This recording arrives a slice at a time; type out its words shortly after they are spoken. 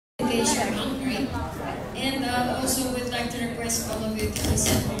case you're hungry. And also we'd like to request all of you to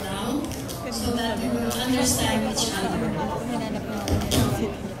settle down so that we will understand each other.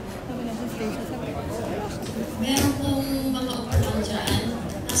 Meron pong mga upuan dyan,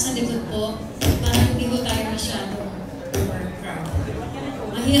 nasa likod po, para hindi po tayo masyadong overcrowd.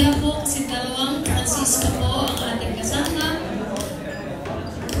 Mahirap po kasi dalawang Francisco po ang ating kasama.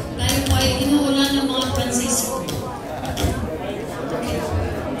 Tayo po ay inuulan ng mga Francisco. Okay.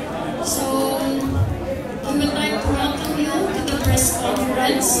 So, we would like to welcome you to the press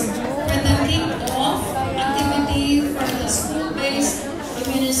conference for the kick-off activity for the school-based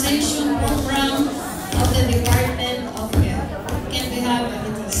immunization program of the Department of Health. Can we have a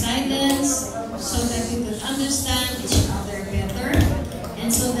little silence so that we could understand each other better and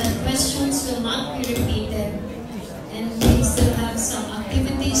so that questions will not be repeated and we still have some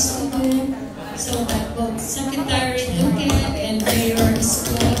activities to do so that both Secretary Duque and Mayor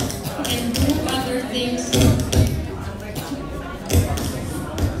Isko can do other things.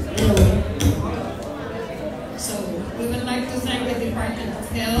 Hello. So we would like to thank the Department of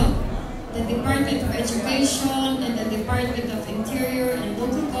Health, the Department of Education, and the Department of Interior and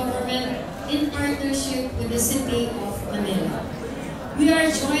Local Government in partnership with the City of Manila. We are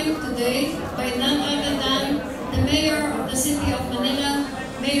joined today by none other than the Mayor of the City of Manila,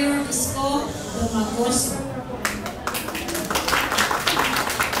 Mayor Isko Domagoso.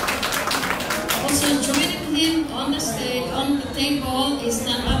 Also joining him on the stage, on the table, is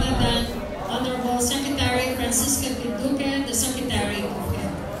none other than Honorable Secretary Francisco Duque, the Secretary of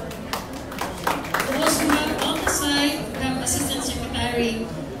Health. We also have on the side, we have Assistant Secretary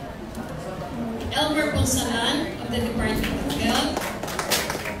Elmer Ponsalan of the Department of Health.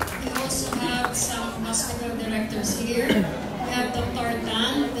 We also have some hospital directors here. We have Dr.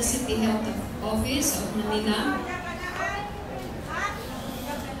 Dan of the City Health Office of Manila.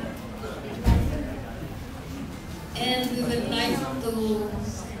 And we would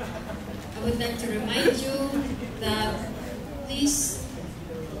like to remind you that please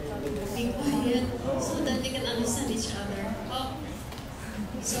be quiet so that we can understand each other. Oh.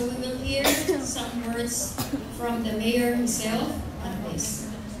 So we will hear some words from the mayor himself on this.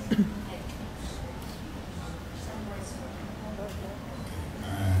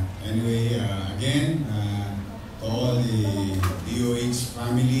 Anyway, again, to all the DOH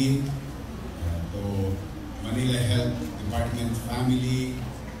family, to Manila Health Department family,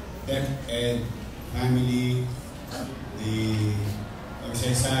 DepEd family, the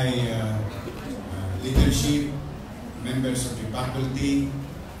Magsaysay leadership, members of the faculty,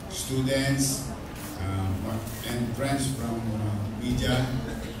 students, and friends from media.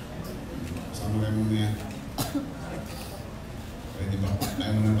 Sama kayo muna. Pwede ba?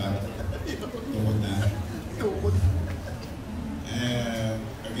 Ayaw mo na ba? Tukod na.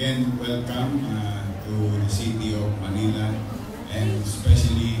 Again, welcome to the City of Manila. And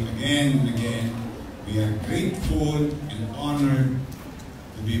especially, again and again, we are grateful and honored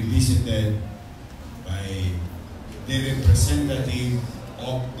to be visited by the representative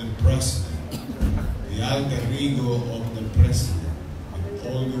of the President, the alter ego of the President. With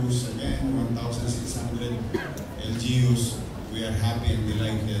all those, again, 1,600 LGUs, we are happy and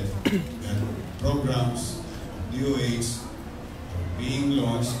delighted that programs of DOH are being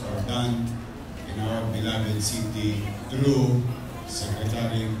launched or done in our beloved city through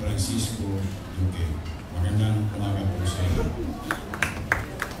Secretary Francisco Duque. Magandang umaga po sa iyo.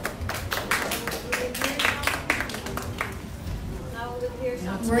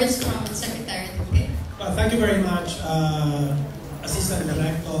 Words from Secretary Duque. Thank you very much, Assistant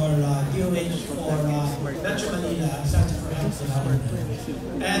Director DOH for Metro Manila, Center for Health Development.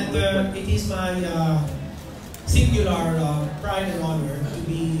 And it is my singular pride and honor to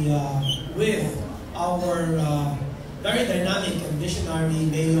be with our very dynamic and visionary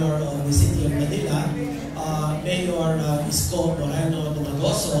Mayor of the City of Manila, Mayor Isko Moreno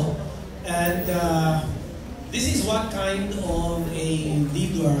Domagoso. And this is what kind of a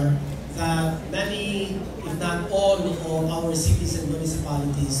leader that many, if not all, of our cities and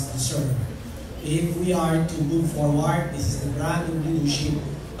municipalities deserve. If we are to move forward, this is the brand new leadership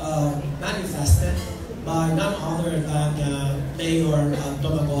manifested by none other than Mayor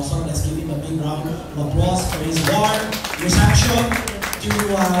Domagoso. Let's give him a big round of applause for his warm reception to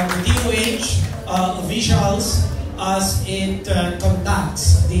the DOH officials as it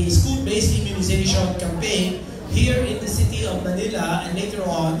conducts the school-based immunization campaign here in the city of Manila and later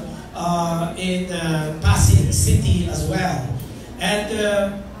on in Pasig City as well. And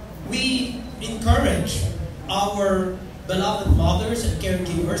we encourage our beloved mothers and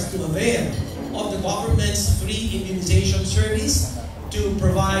caregivers to avail of the government's free immunization service to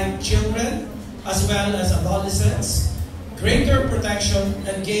provide children as well as adolescents greater protection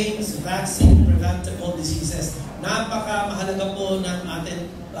against vaccine-preventable diseases. Napaka-mahalaga po ng ating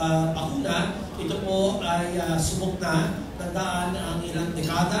bakuna. Ito po ay subok na, tandaan ang ilang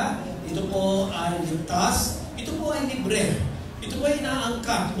dekada. Ito po ay ligtas. Ito po ay libre. Ito po ay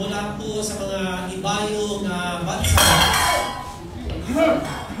inaangkat mula po sa mga ibayong bansa.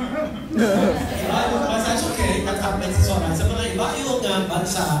 Ibayong bansa, okay, sa mga ibayong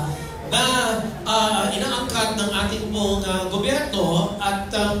bansa na inaangkat ng ating pong gobyerno at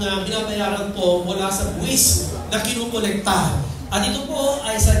binabayaran po mula sa buwis na kinukolekta. At ito po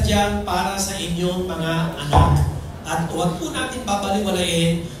ay sadyang para sa inyong mga anak. At huwag po natin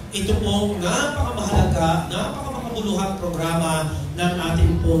babaliwalain ito pong napakamahalaga, napakamakabuluhang programa ng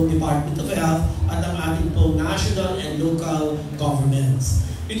ating pong Department of Health at ng ating pong national and local governments.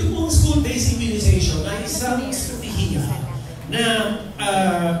 Ito pong school-based immunization ay isang strategiya na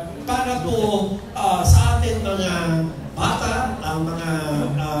para po sa ating mga bata, ang mga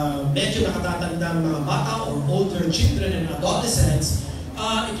medyo nakatatandang mga bata or older children and adolescents,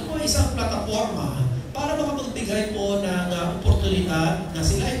 ito po ay isang plataforma para makapagbigay po ng oportunidad na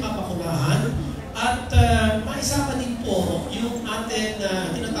sila ay mapakunahan at maisama din po yung ating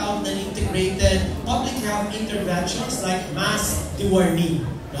tinatawag na integrated public health interventions like mass deworming.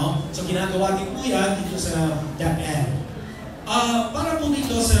 No? So ginagawa din po yan dito sa DepEd. Para po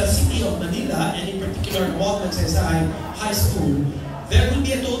dito sa City of Manila, and in particular Magsaysay High School, there will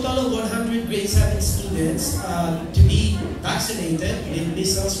be a total of 100 grade 7 students to be vaccinated with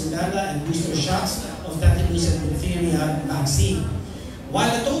measles, rubella, and booster shots of tetanus and diphtheria vaccine.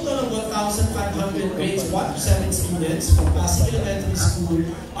 While a total of 1,500 grades 1 to 7 students from Pasig Elementary School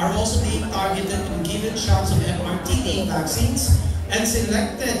are also being targeted to be given shots of mRNA vaccines, and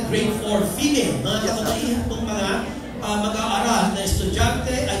selected grade 4 female, mga kababaihan pong mga mag-aaral na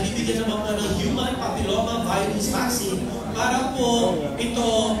estudyante ay bibigyan naman po ng human papilloma virus vaccine para po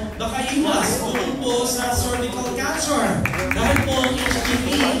ito makaiwas po sa cervical cancer. Dahil po ang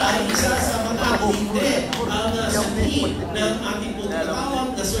HPV ay isa sa mga hindi ang sanhi ng ating po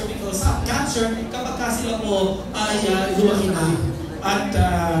tinatawag na cervical cancer kapag sila po ay lumaki na at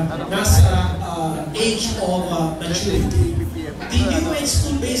nasa age of maturity. The DOH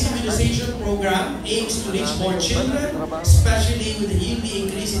school-based immunization program aims to reach more children, especially with the yearly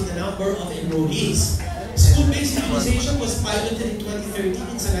increase in the number of enrollees. School-based immunization was piloted in 2013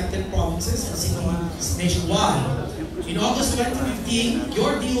 in selected provinces and cities nationwide. In August 2015,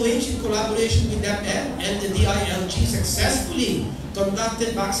 your DOH, in collaboration with DepEd and the DILG, successfully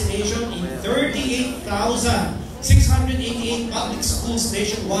conducted vaccination in 38,688 public schools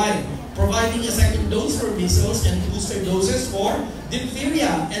nationwide, providing a second dose for measles and booster doses for diphtheria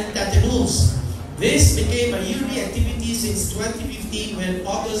and tetanus. This became a yearly activity since 2015 when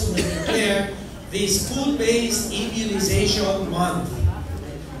August was declared the School-Based Immunization Month.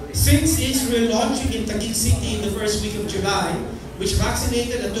 Since its relaunching in Taguig City in the first week of July, which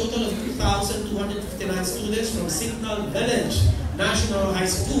vaccinated a total of 2,259 students from Signal Village National High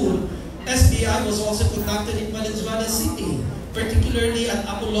School, SBI was also conducted in Valenzuela City, particularly at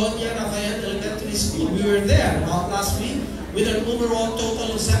Apollonia Rafael Elementary School. We were there about last week with an overall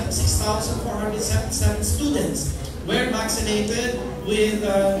total of 6,477 students were vaccinated with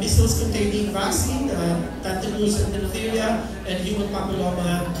measles-containing vaccine, tetanus and diphtheria, and human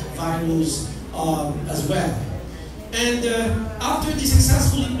papilloma virus as well. And after the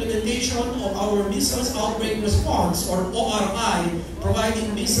successful implementation of our measles outbreak response, or ORI,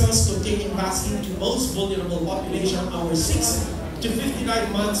 providing measles-containing vaccine to most vulnerable population, our 6 to 59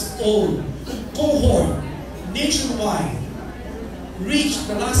 months old cohort nationwide reached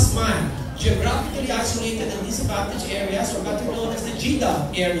the last mile, geographically isolated and disadvantaged areas, or better known as the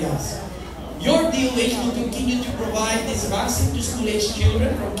GDA areas. Your DOH will continue to provide this vaccine to school-aged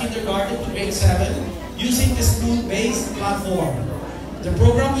children from kindergarten to grade 7 using the school-based platform. The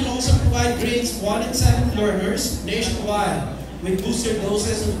program will also provide grades 1 and 7 learners nationwide with booster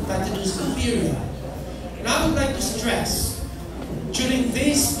doses of tetanus diphtheria. And I would like to stress during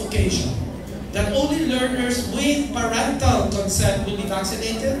this occasion that only learners with parental consent will be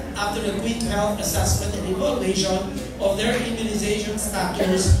vaccinated after a quick health assessment and evaluation of their immunization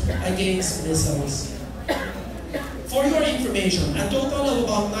status against measles. For your information, a total of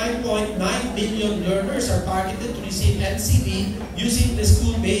about 9.9 million learners are targeted to receive NCV using the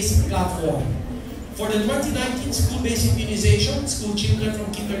school-based platform. For the 2019 school-based immunization, school children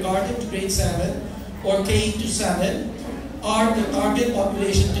from kindergarten to grade 7 or K to 7 are the target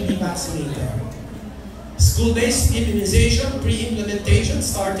population to be vaccinated. School-based immunization pre-implementation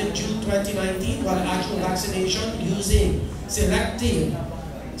started June 2019, while actual vaccination using selective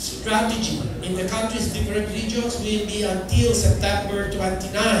strategy in the country's different regions will be until September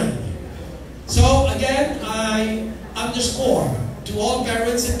 29. So again, I underscore to all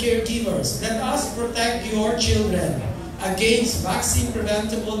parents and caregivers, let us protect your children against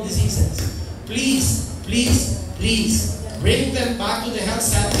vaccine-preventable diseases. Please, please, please, bring them back to the health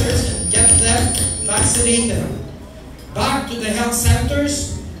centers and get them vaccinated. Back to the health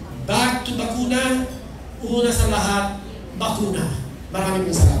centers, back to bakuna, una sa lahat, bakuna. Maraming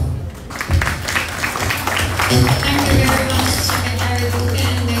salamat. Thank you very much, Secretary Duque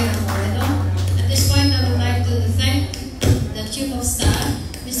and Mayor Moreno. At this point, I would like to thank the Chief of Staff,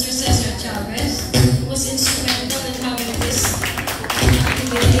 Mr. Cesar Chavez, who was instrumental in having this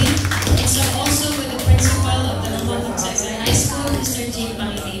activity. And so also with the principal of the Namadong Sexay High School, Mr. G.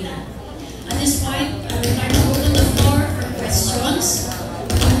 Pangilinan. At this point, I would like to open the floor for questions.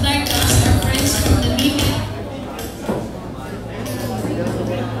 I would like to ask our friends from the media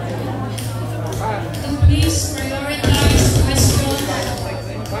to please prioritize questions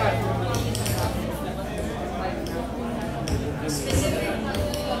specific to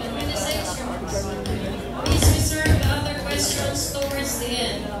organizations. Please reserve the other questions towards the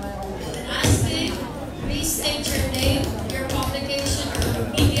end. When asking, please state your name, your publication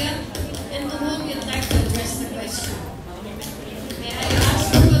or media, and to whom you'd like to address the question. May I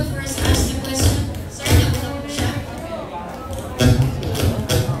ask who will first ask the question? Sir, nauna po siya.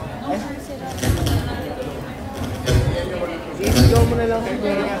 Sigaw mo na lang.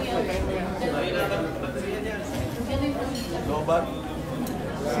 Lobat.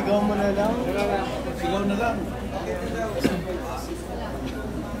 Sigaw mo na lang. Sigaw na lang.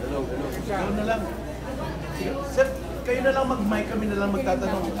 Sigaw na lang. Sir, kayo na lang mag-mic, kami na lang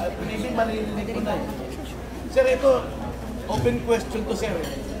magtatanong. Maybe maririnig ko na. Sir, ito, open question to sir.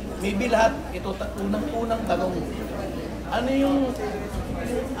 Maybe lahat, ito unang-unang tanong. Ano yung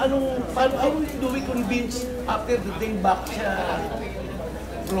how do we convince after the day back sa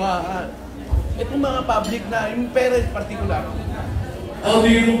Ruhahan? Itong mga public na, yung parent particular, how do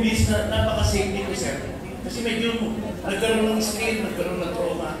you convince na napaka-safety ko, sir? Kasi medyo nagkaroon ng strain, nagkaroon ng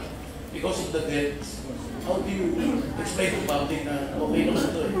trauma because of the deaths. How do you explain to public na okay naman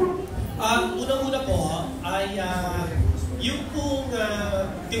ito eh? Unang-una po ay yung pong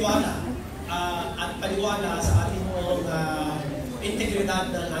tiwala at paniwala sa ating pong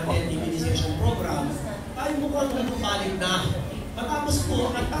integridad ng ating immunization program ay mukhang nagpapalit na. Matapos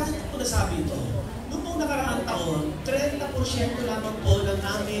po, at bakit ko nasabi ito? Noong pong nakaraang taon, 30% lamang po ng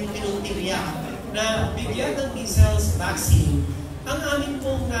aming pinuntirya na bigyan ng measles vaccine ang aming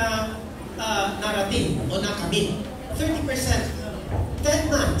pong narating o nakamit. 30%.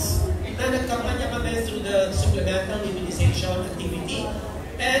 10 months na nagkampanya kami through the supplemental immunization activity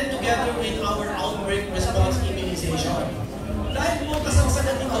and together with our outbreak response immunization. Dahil po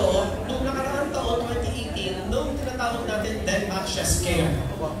kasangsagan nito, noong nakaraang taon, 2018, noong tinatawag natin DOH scare.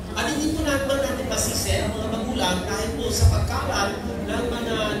 At hindi po naman natin masisi ang mga magulang dahil po sa pagkalat ng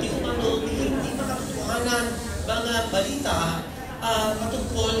mga di umano, hindi makatotohanan mga balita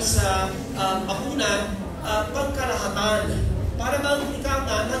patungkol sa bakuna pangkalahatan. Para bang ikaw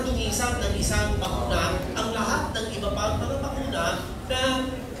na nandungisang ng isang bakuna ang lahat ng iba pang mga bakuna na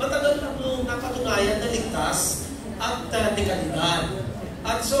matagal na po napatunayan na ligtas at dekalidad.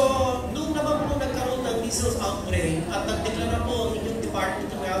 At so, nung naman po nagkaroon ng measles outbreak at nagdeklara po ang inyong Department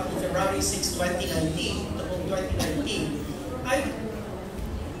of Health on February 6, 2019, noong 2019, ay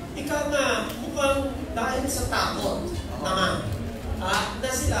ikaw na mukhang dahil sa takot naman na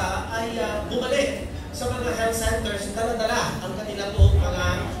sila ay bumalik sa mga health centers, dala-dala ang kanila po mga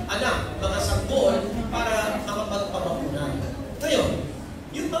anak, mga sanggol para makapagpapakuna. Ngayon,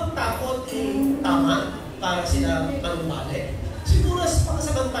 yung bang takot ay tama para sila manumbalik? Siguro sa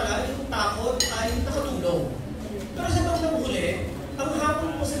pakasamantala, yung takot ay nakatulong. Pero sa bandang huli, ang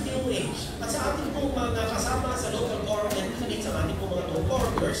hamon po sa DOH at sa ating pong mga kasama sa local government units, sa ating pong mga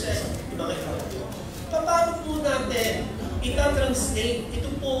local nurses, yung mga ito, paano po natin ita-translate ito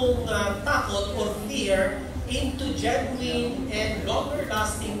pong takot or fear into genuine and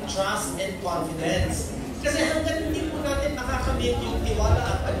longer-lasting trust and confidence? Kasi hanggang hindi po natin makakamit yung tiwala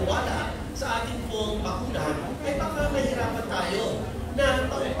at paniwala sa ating pong bakuna, ay baka mahirapan tayo na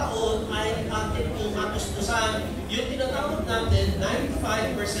taon-taon ay ating pong matuspusan yung tinatawag natin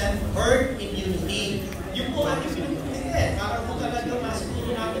 95% herd immunity. Yung po ating pinag-immunity, para po talaga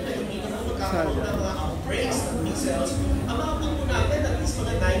masiguro natin na hindi na po magkakaroon ng mga outbreaks ng measles, ang mga po natin at least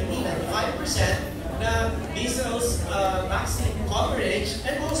mga 90-95% na measles vaccine coverage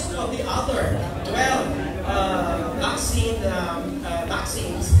and also of the other 12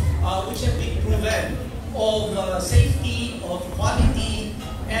 of safety, of quality,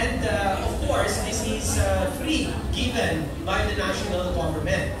 and of course, this is free, given by the national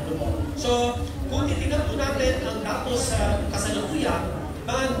government. Ano po? So, kung titignan po natin ang datos sa kasalukuyan,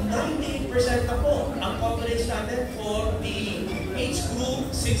 mga 98% na po ang coverage natin for the age group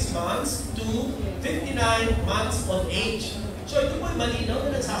 6 months to 59 months of age. So ito po ay malinaw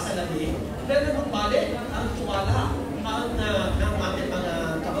na nagsasalabi na nagbalik ang tiwala ng ating mga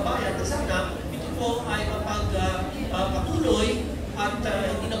kababayan na sana ito po ay mapagpatuloy at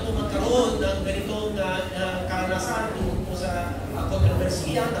hindi na po magkaroon ng ganitong karanasan tungkol po sa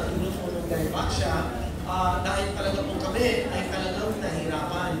kontrobersiya na tulad po ng DOH dahil talaga po kami ay talagang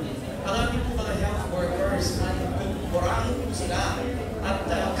nahirapan. Ang ating po mga health workers ay kumurahin po sila at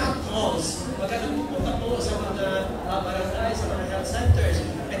cut calls. Pagka nagpupunta po sa mga barangay, sa mga health centers,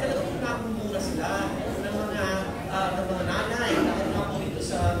 ay talagang pinapumura sila ng mga nanay dahil na po ito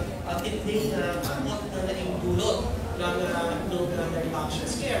sa tinding takot na naging dulot ng DOH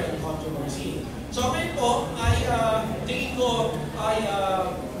scare and controversy. So ngayon po ay tingin ko ay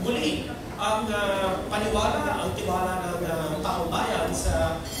muli ang paniwala, ang tiwala ng taong bayan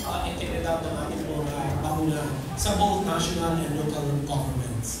sa integridad ng ating mga bakuna sa both national and local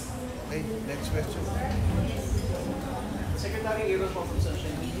governments. Okay, next question. Secretary Aaron po from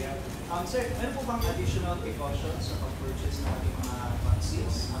social media. Sir, meron po bang additional precautions sa pag-purchase ng ating mga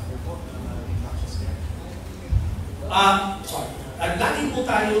vaccines after po ng DOH scare? Sorry. Lagi po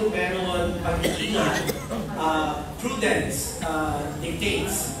tayo meron pag-iingat. Prudence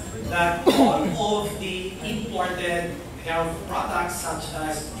dictates that all of the imported health products such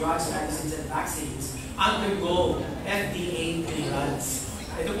as drugs, medicines, and vaccines undergo FDA clearance.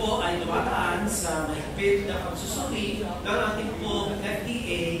 Ito po ay dumadaan sa mahigpit na pagsusuri ng ating po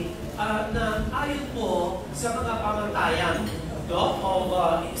FDA na ayon po sa mga pamantayan of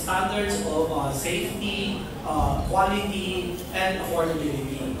standards of safety, quality, and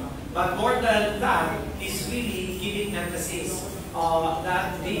affordability. But more than that is really giving emphasis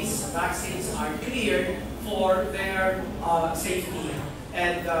that these vaccines are cleared for their safety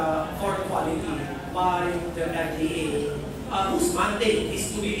and for quality by the FDA, whose mandate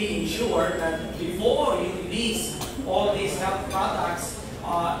is to really ensure that before you release all these health products,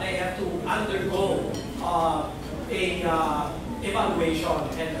 they have to undergo a evaluation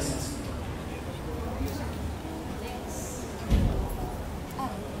and assessment.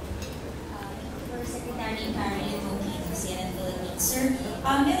 For Secretary Karen Moquino, CNN Philippines. Sir,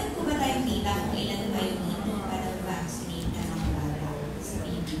 meron po ba tayong data kung ilan ba yung hindi para vaccinate na ng bata sa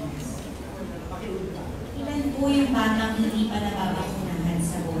Pilipinas? Ilan po yung batang hindi pa nababakunahan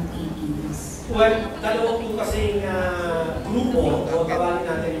sa buong Pilipinas? Well, dalawa po kasing grupo, o tawagin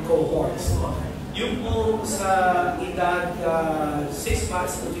natin cohorts. No? Yung po sa edad 6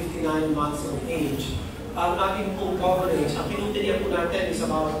 months to 59 months of age, ang ating po coverage, ang pinutilihan po natin is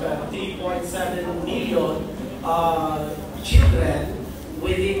about 3.7 million children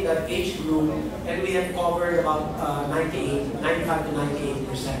within that age group, and we have covered about 95 to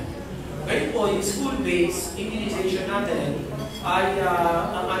 98%. Ngayon po, yung school-based immunization natin ay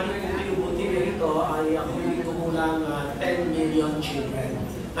ang ating po pinutilihan rito ay accumulating kumulang 10 million children.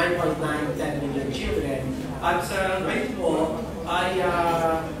 9.9, 10 million children. At sa ngayon po, ay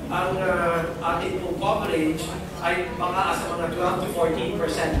ang ating pong coverage ay baka sa mga 12 to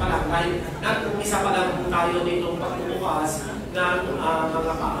 14% pa lang. Dahil nag-umisa pa lang po tayo ditong pagbubukas ng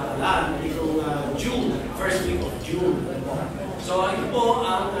mga paaralan ditong June, first week of June. So ito po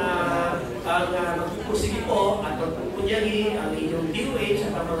ang magpupursige po at magpupunyagi ang inyong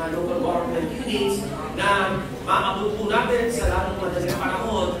DOH at ang mga local government units na maabot po natin sa lalong madaling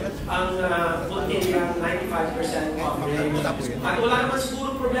panahon ang kuntilyang 95% coverage. At wala naman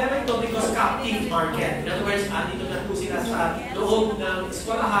siguro problema ito because captive market. In other words, dito na po sila sa loob ng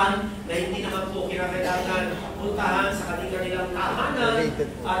eskwelahan na hindi naman po kinakailangan puntahan sa kanilang tahanan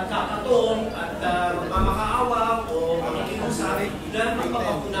at kakaton at mamakaawa o makikiusap na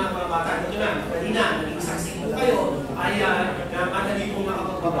magpapakuna ang mga bata. Ito na, kanina, naging saksi po kayo ay na madali po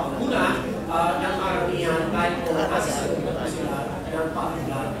makapagbabakuna ng karamihan kahit po nasisagot po sila ng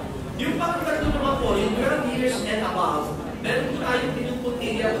pangalaman. Yung pangalaman naman po, yung 12 years and above, meron po tayong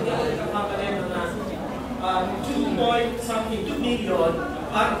pinupuntilya kung ako nagkakapalit ng 2 million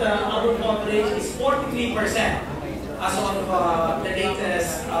at our coverage is 43% as of the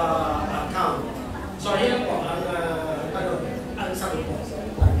latest count. So yan po ang sabi po.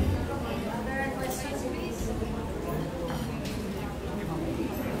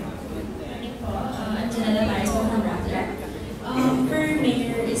 For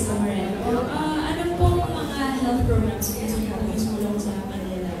Mayor Isko Moreno, ano pong mga health programs yung gusto niyo tulong sa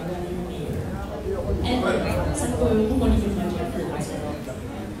Manila Mayor? And saan po kukunin yung budget for that?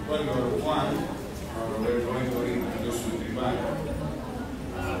 Well, one, we're going to introduce Nutriban,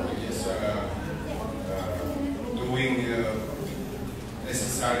 which is doing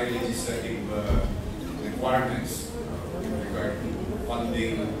necessary legislative requirements with regard to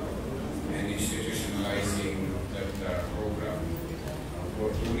funding and institutionalizing that program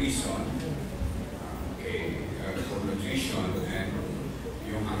for two reasons. For nutrition and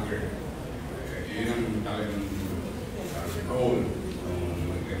yung hunger. Yun ang talagang goal ng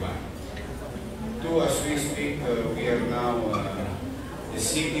Nutriban. Two, as we speak, we are now, the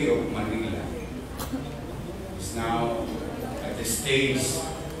city of Manila is now at the stage,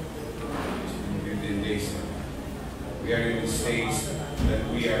 15 days, we are in the stage that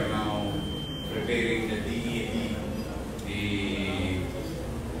we are now preparing the DED, the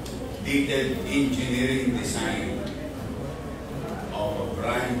detailed engineering design of a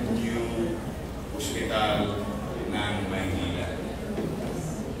brand new hospital ng Maynila.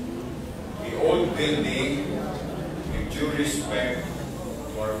 The old building, with due respect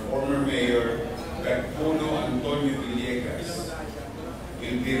to our former mayor, Puno Antonio Villegas,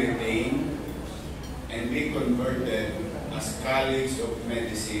 will be retained and be converted as College of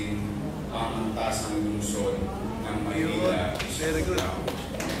Medicine, Pamantasang Lungsod ng Maynila. Very good.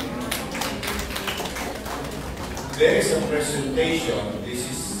 There is a presentation. This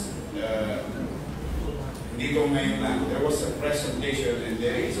is hindi ko ngayon lang. There was a presentation and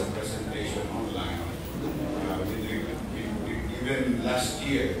there is a presentation online even last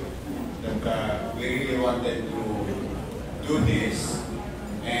year that we really wanted to do this,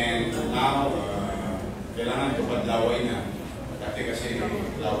 and now kailangan tupadlaway na. Dati kasi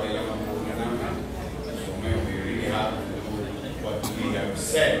laway lang ang muna namin. So ngayon we really have to do what we have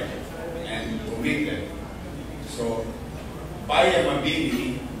said and committed. So, Baya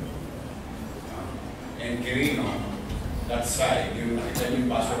Mabini and Quirino, that side, yung nakita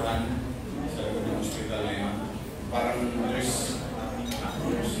yung basuran sa likod ng hospital na yun, parang there's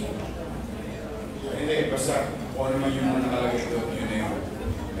hindi, basta kung ano man yung mga nakalagay doon, yun na yun.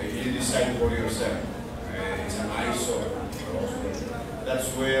 You decide for yourself. It's an eyesore. That's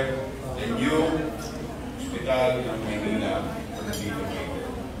where the new hospital ng Maynila will be located.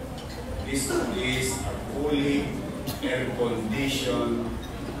 This is a fully air-conditioned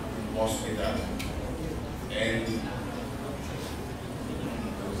hospital. And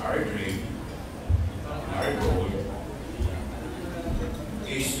our dream, our goal,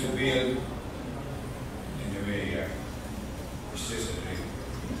 is to build, in a way, it's just a dream,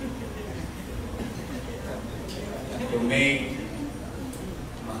 to make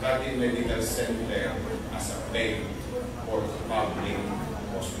Makati Medical Center as a bed for public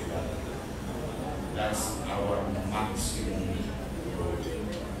hospital. That's our maximum goal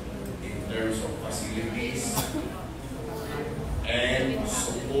in terms of facilities and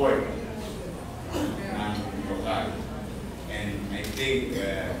support ng lokal. And I think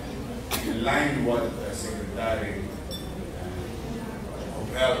in line what the Secretary of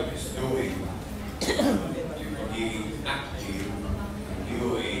Health is doing, yung pagiging active ng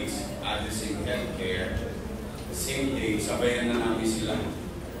DOH, addressing healthcare, the same day, sabayan na namin sila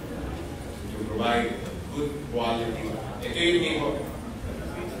provide good quality. Ito yung tipo,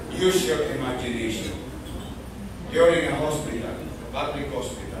 use your imagination. You're in a hospital, public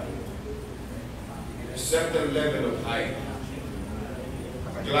hospital, a certain level of height,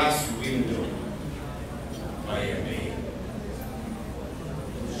 glass window by a bay.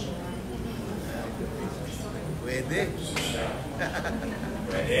 Pwede.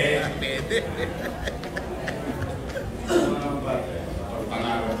 Pwede. Pwede.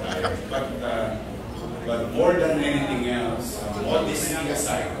 But more than anything else, modesty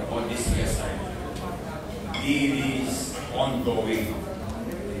aside, it is ongoing.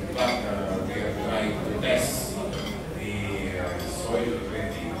 In fact, we are trying to test the soil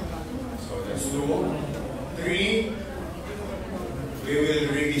already. So that's 2. 3, we will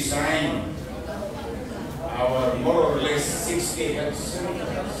redesign our more or less 60 health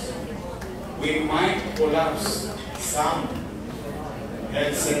centers. We might collapse some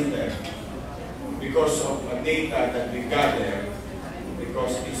health center because of the data that we gather,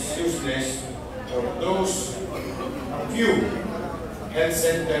 because it's useless for those few health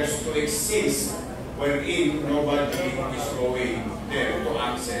centers to exist wherein nobody is going there to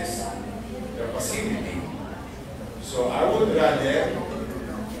access the facility. So I would rather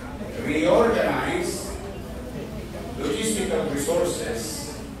reorganize logistical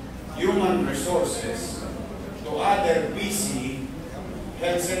resources, human resources, to other busy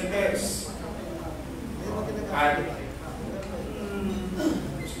health centers. And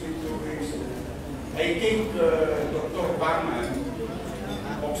I think Dr. Barman,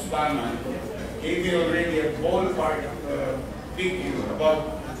 Fox Barman, gave me already a ballpark figure,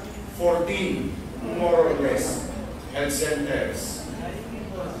 about 14, more or less, health centers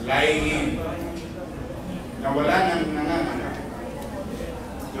lying in na wala nang nanganak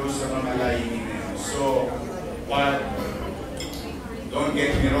doon sa mga lying in na yun. So, but don't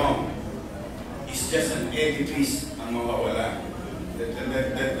get me wrong, it's just an edifice ang mawawala.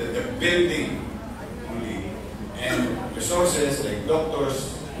 The building only. And resources like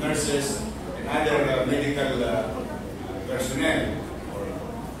doctors, nurses, and other medical personnel, or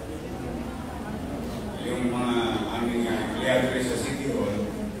yung mga aming empleyado rin sa City Hall,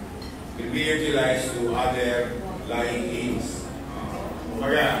 will be utilized to other lying-ins.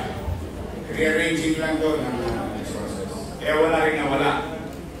 Kumbaga, rearranging lang doon ng resources. Kaya wala rin na wala.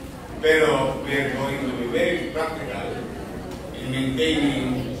 Pero we are going to be very practical in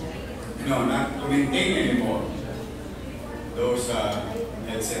maintaining, not to maintain anymore those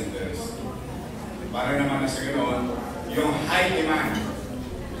health centers. Para naman na sa ganoon, yung high demand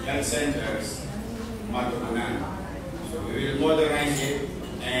health centers matutunan. So we will modernize it,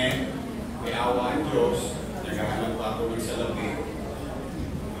 and may awa ang Diyos, naghahanap pa ako ng salapi.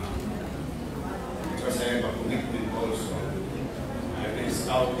 Because I have a commitment also. I've been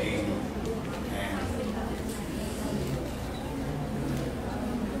scouting, and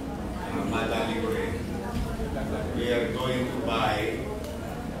madali ko rin. We are going to buy,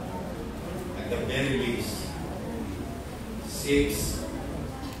 at the very least, 6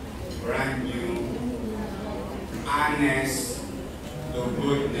 brand new, honest to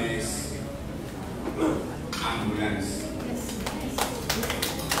goodness ambulance.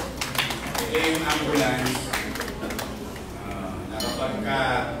 Ito yung ambulance na kapag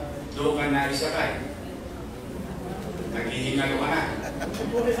doon ka na isakay, naghihingalo ka na,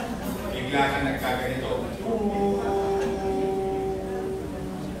 bigla ka nagkaganito.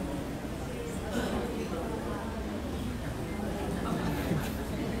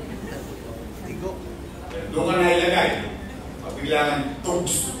 Doon ka na ilagay. Pabigla kang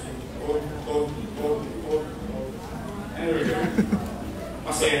tugs.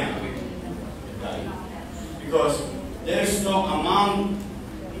 Masaya na kami. Because there's no amount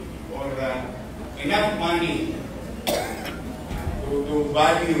or enough money to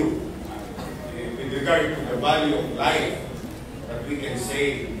value with regard to the value of life that we can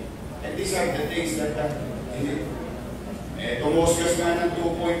save. And these are the things that tumusgas nga ng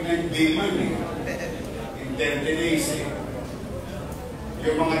 2.9 billion in 30 days.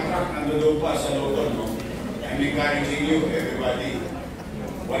 Yung mga truck nandoon pa sa Loton, no? I'm encouraging you, everybody.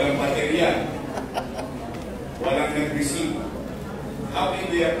 Walang baterya. Walang nag-receive. How can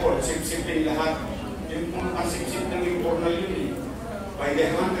we afford? Sip-sipin lahat. Yung mga pasip-sip ng informal yun eh. By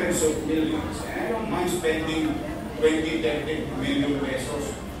the hundreds of millions. And I don't mind spending 20-30 million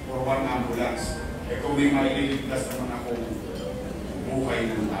pesos for one ambulance. Eh kung may maliligtas naman ako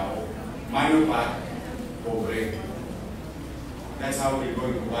buhay ng tao. Mano pa, pobre. That's how we're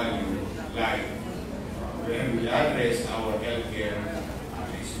going to value life when we address our healthcare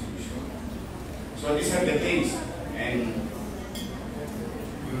institution. So these are the things, and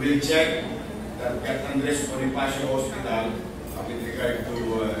we will check that Andres Bonifacio Hospital with regard to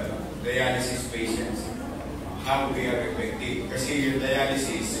dialysis patients, how they are effective. Kasi yung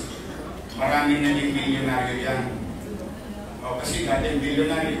dialysis, maraming naging milyonaryo yan. O kasi dating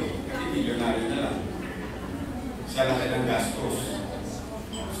milyonaryo, naging milyonaryo na lang sa laki ng gastos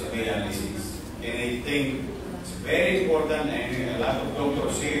sa dialysis. And I think it's very important, and a lot of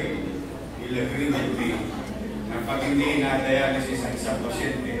doctors here will agree with me, na pag hindi na dialysis ang isang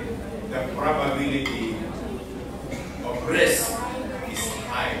pasyente, the probability of risk is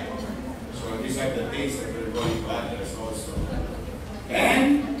high. So these are the things that we're going to address also.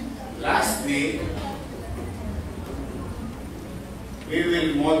 And lastly, we will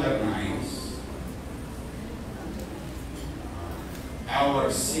modernize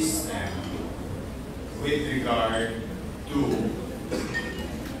our system with regard to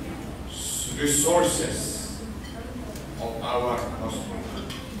resources of our hospital.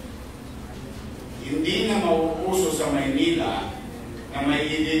 Hindi na mauuso sa Maynila na may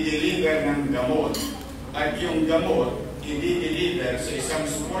i-deliver ng gamot at yung gamot i-deliver sa isang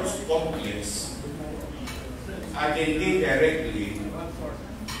sports complex at hindi directly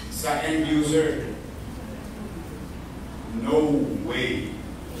sa end user. No way.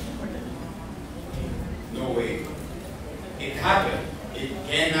 No way. It happened. It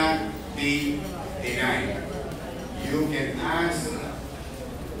cannot be denied. You can ask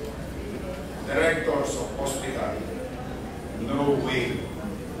directors of hospital. No way.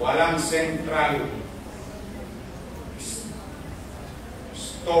 Walang central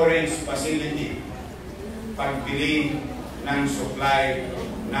storage facility, pagbili ng supply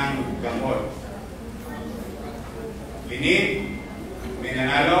ng gamot. We need,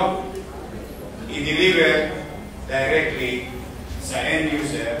 minanalo, i-deliver directly sa end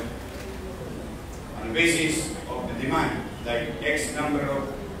user on the basis of the demand, like X number of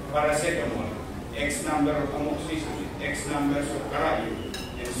paracetamol, X number of amoxicillin, X numbers of karayom,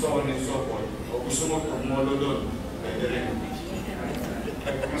 and so on and so forth. O gusto mo, tugmolo doon, pwede rin.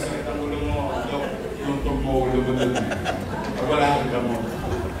 Pag masakit ang ulo mo, yung tugmolo mo doon. Pag wala kang gamot.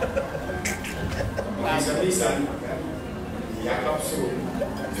 Mag-isa-isan, yakap soon,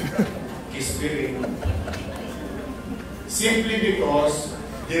 kiss-feeling. Simply because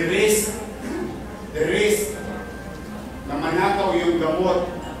the risk na manakaw yung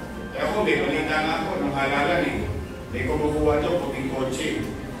gamot. Kaya ako, may balita nga ako, nung halalan eh. May kumukuha ito, puting kotse.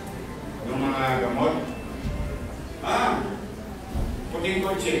 Ng mga gamot. Puting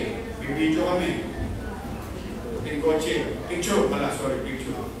kotse. Bibidyo kami. Puting kotse. Picture pala, sorry,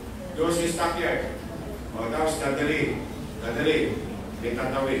 picture. Doon sa stockyard. Tapos dadali. May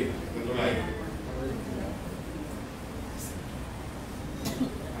tatawid. Natulay.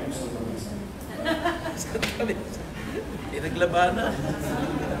 Ayun sa pamasa. Inaglabanan.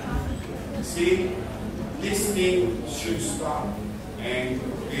 See, this thing should stop and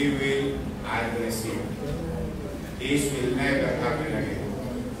we will address it. This will never happen again.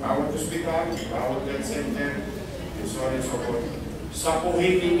 Bawat hospital, bawat health center, and so on and so forth.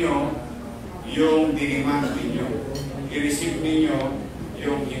 Sapuhin ninyo yung diniman ninyo. I-receive ninyo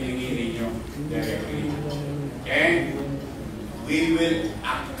yung hiningi ninyo directly. And we will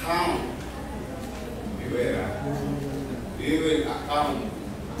account. We will account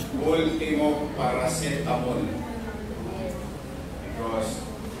ultimo paracetamol. Because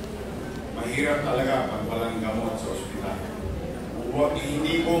mahirap talaga pag walang gamot sa ospital.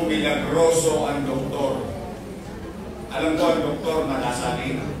 Hindi po milagroso ang doktor. Alam ko ang doktor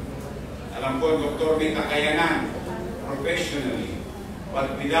malasanin. Alam ko ang doktor may kakayanan professionally.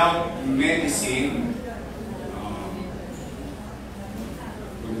 But without medicine,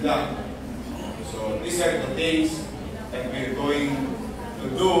 good luck. So these are the things that we're going to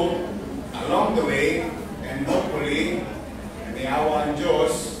do along the way, and hopefully, may awa ang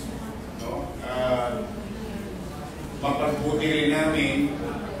Diyos, mapagbuti rin namin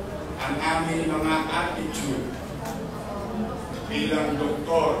ang aming mga attitude bilang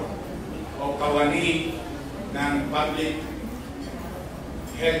doktor o kawani ng public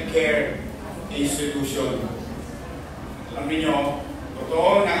healthcare institution. Alam niyo,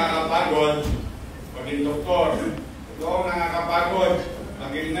 totoo nakakapagod maging doktor, totoo nakakapagod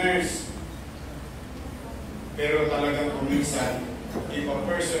maging nurse, pero talagang kuminsan, if a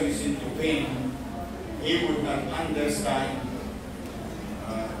person is into pain, he would not understand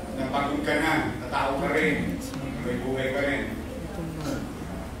na pagod ka na, natao ka rin, may buhay ka rin.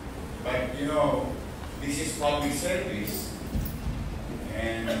 But you know, this is public service,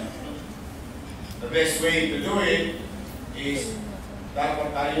 and the best way to do it is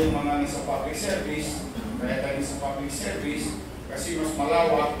dapat tayo mga nasa public service, kaya tayo sa public service, kasi mas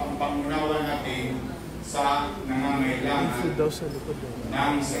malawak ang pangunawa natin sa nangangailangan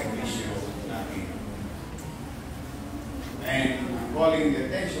ng servisyo natin. And calling the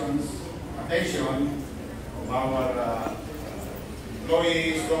attention of our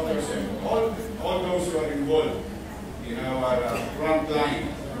employees, doctors, and all those who are involved in our front line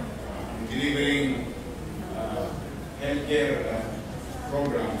delivering healthcare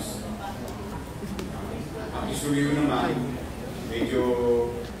programs. Ang isuyo naman, medyo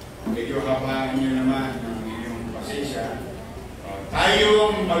habaan nyo naman ng inyong pasensya.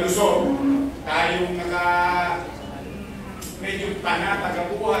 Tayong malusog, tayong medyo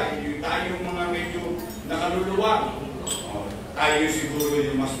taga-buhay, tayong mga medyo nakaluluwa. Tayo siguro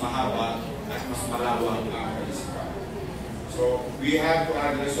yung mas mahaba at mas malawak ang kaisipan. So, we have to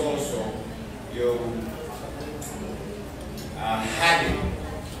address also yung habit.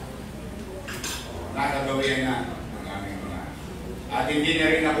 Nakagawin na ng aming mga. At hindi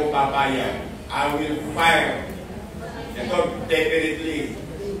na rin ako papayag. I will fire. Ito, definitely,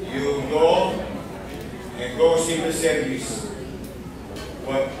 you go civil service.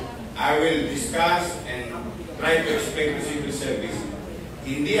 What I will discuss and try to explain to civil service,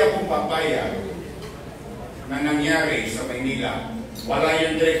 hindi ako papayag na nangyari sa Maynila. Wala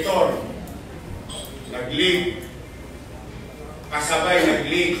yung direktor. Nag-leave. Kasabay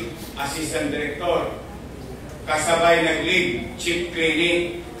nag-leave assistant director. Kasabay nag-leave chief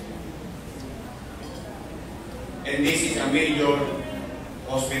clinic. And this is a major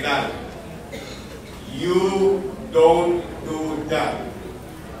hospital. You don't do that.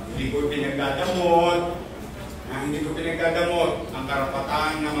 Hindi ko pinagdadamot. Hindi ko pinagdadamot ang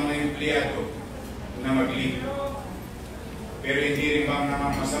karapatan ng mga empleyado na mag-leave. Pero hindi rin bang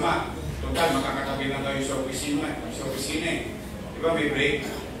naman masama. Total, makakatabi lang kayo sa opisina. Di ba may break?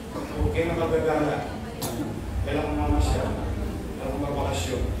 Okay na magagala. Kailangan mamasyal. Kailangan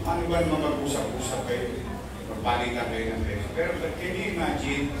magbakasyon. Ano ba naman mag-usap-usap kayo? Magbalikan kayo ng pera. Pero can you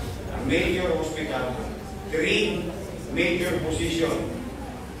imagine, a major hospital, 3 major position,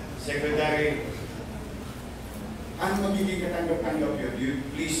 secretary, ano magiging katanggap-tanggap yun? You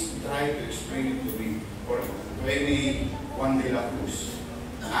please try to explain it to me. Or to anyone de la Cruz.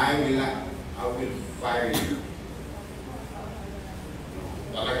 I will fire you.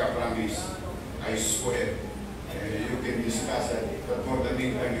 Talaga promise. I swear. You can discuss it. But for the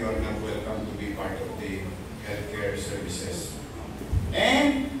meantime, you are not welcome to be part of the healthcare services.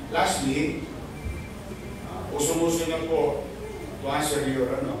 And lastly, usong-uso na po to answer your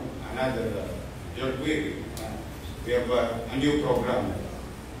your query. We have a new program.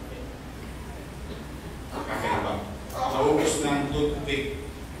 Kakaiba. Naubos ng toothpick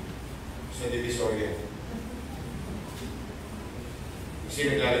sa Divisoria. Kasi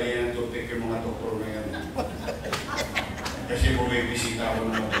naglalagay ng toothpick yung mga doktor na yan. Kasi bumibisita ako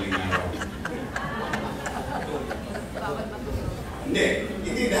ng madaling araw.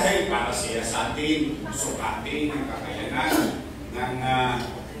 Hindi dahil para siya sa ating sukatin ang kakayanan ng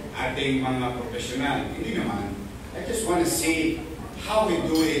ating mga profesional. Hindi naman. I just want to see how we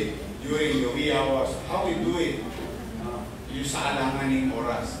do it during the wee hours, how we do it yung sa alanganing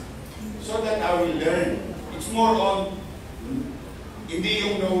oras. So that I will learn. It's more on, hindi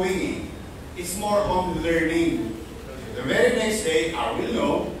yung knowing it's more on learning. The very next day, I will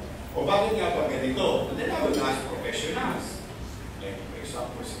know, o bakit nga pa ganito? And then I will ask professionals. Like, for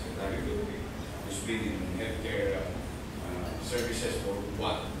example, Secretary who's been in healthcare services for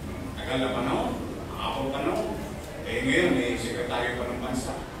what? Tagal na panahon? Nakapang panahon? Ngayon, sekretaryo pa ng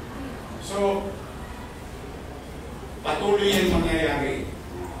bansa. So, patuloy yan mangyayari.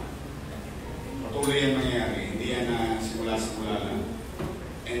 Patuloy yan mangyayari. Hindi yan na simula-simula lang.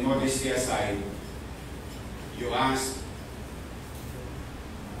 And modesty aside, you ask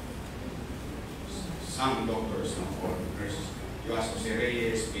some doctors or nurses, you ask Jose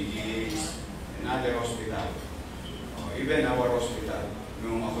Reyes, PGAs, and other hospital, even our hospital,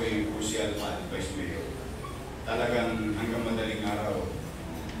 nung ako yung crucial vice mayor, talagang hanggang madaling araw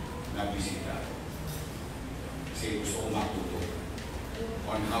nabisita. Kasi gusto ko matuto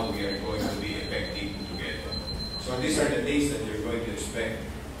on how we are going to be effective together. So these are the things that you're going to expect.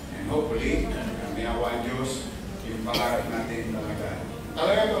 And hopefully, may awa ang Diyos, yung pangarap natin talaga.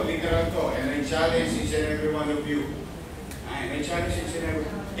 Talaga to, literal to. And I challenge each and every one of you. And I challenge each and every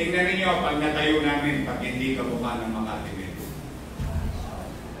one. Tingnan ninyo, pag natayo namin, pag hindi ka mukha ng Makati.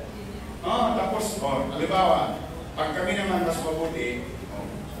 Tapos, halimbawa, pag kami naman mas mabuti,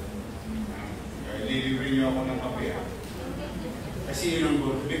 lilibre niyo ako ng kape. Kasi yun ang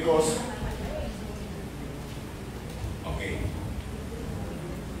good. Because, okay,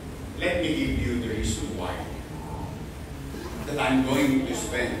 let me give you the reason why that I'm going to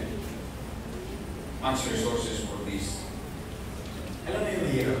spend much resources for this. Alam mo yung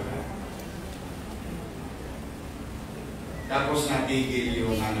hirap na? Tapos natigil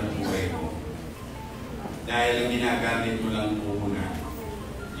yung hanap buhay mo. Dahil ang ginagamit mo lang muna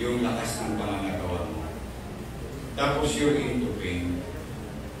yung lakas ng pangangagawa mo. Tapos you're into pain.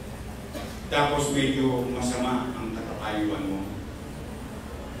 Tapos medyo masama ang katatayuan mo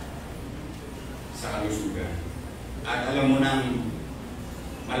sa kalusugan. At alam mo nang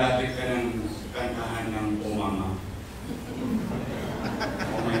malapit ka ng kantahan ng O Mama.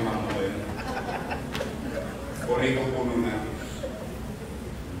 O may mama ba yun? Kore ko puno natin.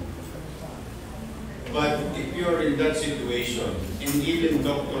 But if you're in that situation, and even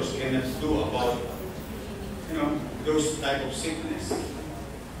doctors cannot do about, those type of sickness,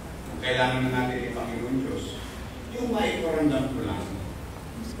 kailangan na natin ipanginoon Diyos. Yung maiparamdam ko lang,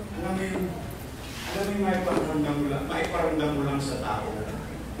 alam mo yung maiparamdam mo lang sa tao,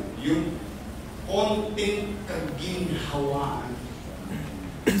 yung konting kaginhawaan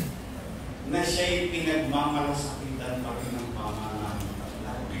na siya'y pinagmamalasakitan pa rin ng pamahalaan.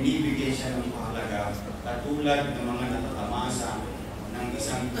 Binibigyan siya ng pahalaga katulad ng mga natatamasa ng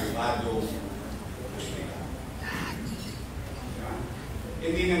isang privado hospital.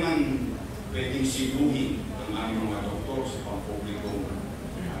 Hindi naman pwedeng sinuhin ang aming mga doktor sa pampublikong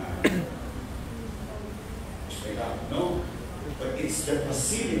hospital. No? But it's the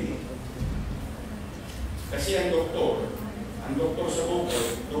facility. Kasi ang doktor sa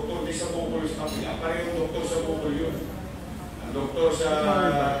Bukol, doktor di sa Bukol sa kapila, parehong doktor sa Bukol yun. Ang doktor sa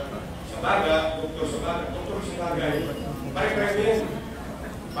Baga, doktor sa Baga, doktor sa Bagay, pare-pareho yan.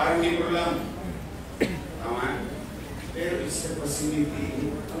 Parang libro lang. Tama? Pero it's a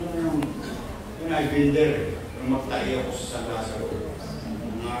facility. Ano yung I've been there. Nung magtahi ako sa San Lazaro,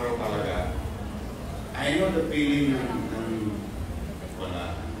 mga araw talaga. I know the feeling ng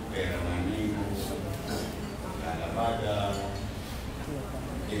wala pera namin, lalabaga,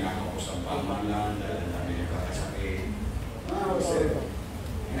 kinakapos ang pamalan, dahil namin yung kakasakit.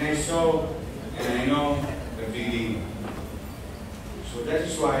 And I saw, and I know the feeling. So that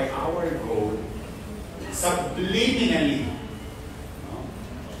is why our goal, subliminally,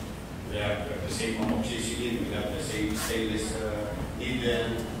 we have the same amoxicillin, we have the same stainless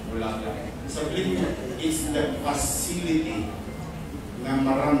needle, subliminal is the facility na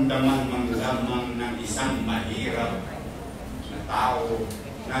maramdaman man lamang ng isang mahirap na tao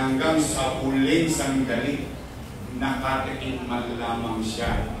na hanggang sa huling sandali nakatikim man lamang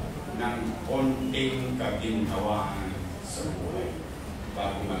siya ng konting kaginhawaan sa buhay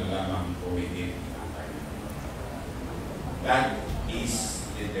bago man lamang kumigit ang kanya. That is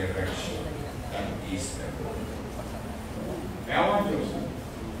the direction. That is the goal. May I want you?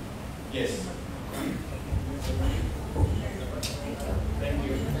 Yes. Thank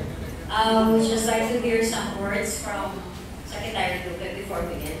you. I would just like to hear some words from Secretary Duque before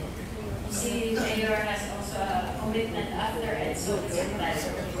we end. You see, Mayor has also a commitment after it, so it's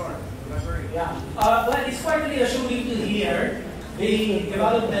Yeah. Well, it's quite reassuring to hear the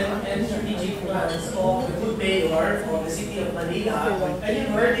development and strategic plans of the good mayor of the city of Manila. And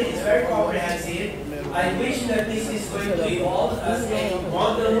you've heard it, it's very comprehensive. I wish that this is going to evolve as a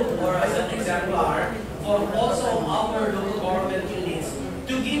model or as an exemplar for also our local government units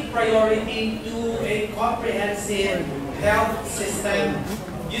to give priority to a comprehensive health system.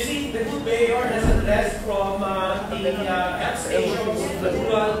 You see, the good mayor has addressed from the health stations, the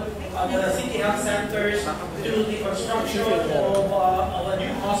rural, the city health centers, to the construction of a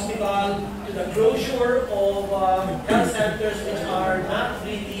new hospital, to the closure of health centers which are not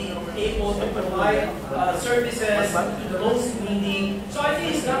really able to provide services to the most needy. So I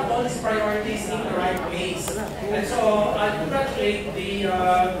think he's got all his priorities in the right place. And so I congratulate the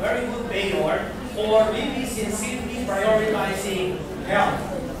very good mayor for really sincerely prioritizing health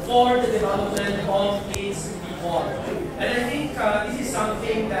for the development of its people. And I think this is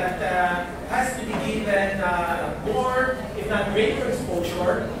something that has to be given more, if not greater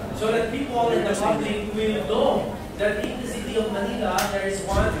exposure, so that people in the public will know that in the city of Manila, there is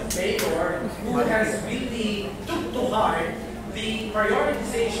one mayor who has really took to heart the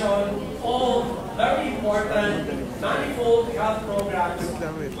prioritization of very important manifold health programs,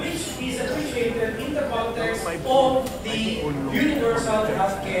 which is appreciated in the context of the universal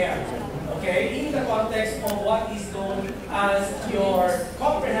health care. Okay, in the context of what is known as your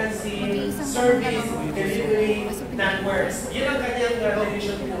comprehensive service delivery networks. Yan ang kanyang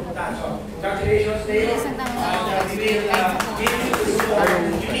television presentation. Congratulations, Dale. And we will give you the support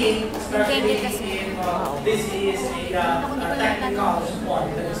you need, especially if this is a technical support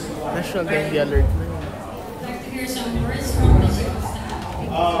that is required. National Guard alert. I'd like to hear some words from the staff.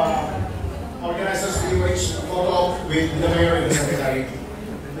 Organizers DOH photo with the mayor and the secretary.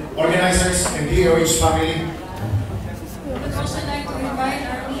 Organizers and DOH family,